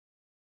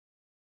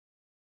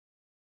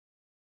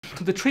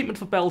the treatment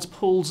for Bell's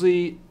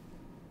palsy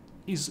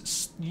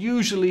is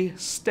usually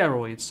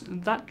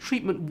steroids. That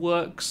treatment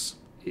works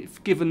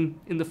if given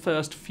in the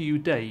first few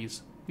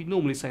days. We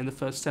normally say in the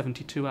first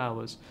 72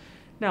 hours.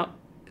 Now,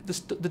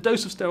 the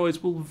dose of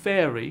steroids will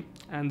vary,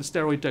 and the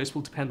steroid dose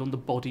will depend on the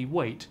body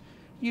weight.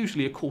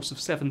 Usually a course of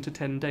 7 to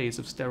 10 days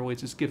of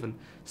steroids is given.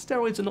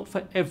 Steroids are not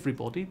for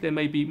everybody. There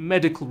may be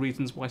medical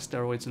reasons why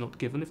steroids are not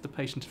given. If the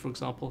patient, for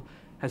example,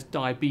 has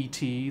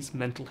diabetes,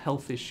 mental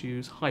health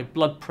issues, high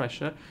blood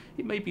pressure,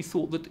 it may be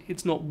thought that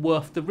it's not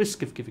worth the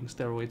risk of giving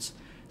steroids.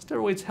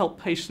 Steroids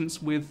help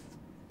patients with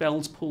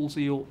Bell's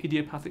palsy or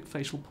idiopathic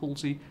facial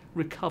palsy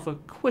recover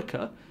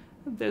quicker.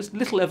 There's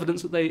little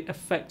evidence that they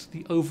affect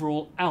the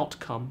overall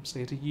outcome,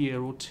 say at a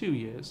year or 2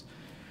 years.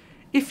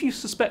 If you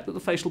suspect that the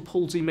facial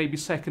palsy may be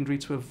secondary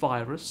to a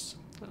virus,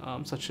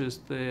 such as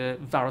the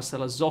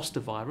varicella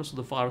zoster virus, or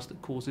the virus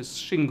that causes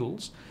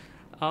shingles,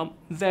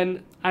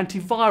 then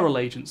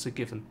antiviral agents are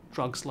given.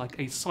 Drugs like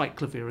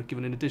acyclovir are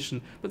given in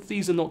addition, but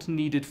these are not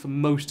needed for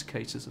most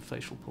cases of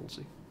facial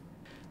palsy.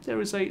 There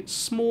is a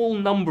small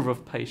number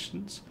of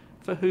patients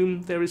for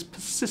whom there is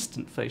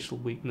persistent facial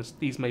weakness.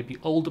 These may be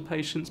older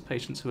patients,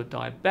 patients who are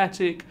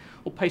diabetic,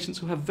 or patients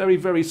who have very,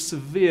 very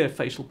severe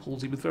facial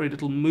palsy with very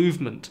little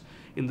movement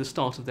in the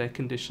start of their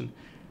condition.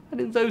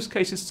 And in those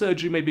cases,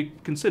 surgery may be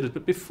considered,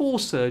 but before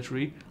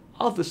surgery,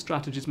 other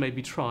strategies may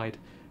be tried.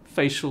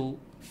 Facial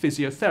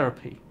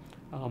physiotherapy,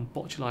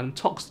 botulinum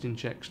toxin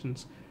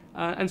injections,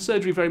 and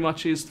surgery very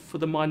much is for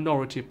the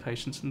minority of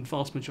patients, and the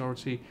vast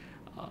majority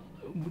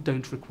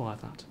don't require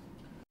that.